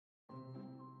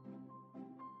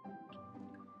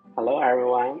Hello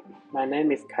everyone, my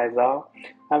name is Zhao.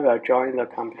 I will join the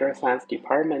computer science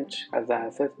department as an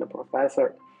assistant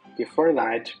professor. Before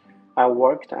that, I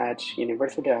worked at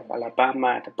University of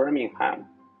Alabama at Birmingham.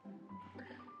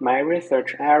 My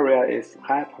research area is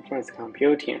high-performance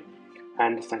computing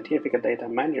and scientific data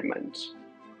management.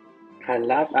 I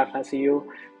love FSU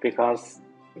because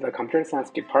the computer science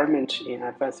department in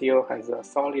FSU has a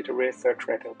solid research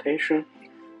reputation,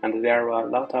 and there are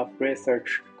a lot of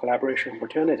research collaboration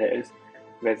opportunities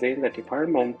within the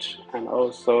department and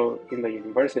also in the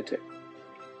university.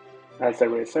 As a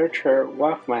researcher,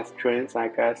 one of my strengths, I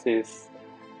guess, is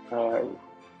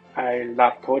I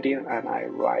love coding and I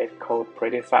write code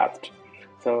pretty fast.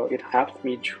 So it helps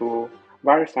me to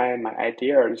verify my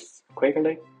ideas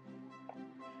quickly.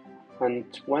 And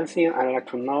one thing I'd like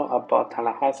to know about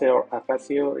Tallahassee or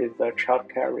FSU is the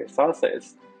childcare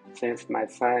resources, since my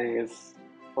son is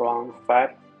around 5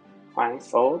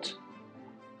 months old,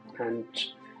 and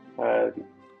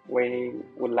we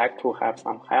would like to have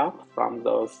some help from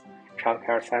those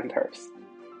childcare centers.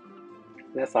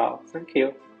 That's all. Thank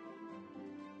you.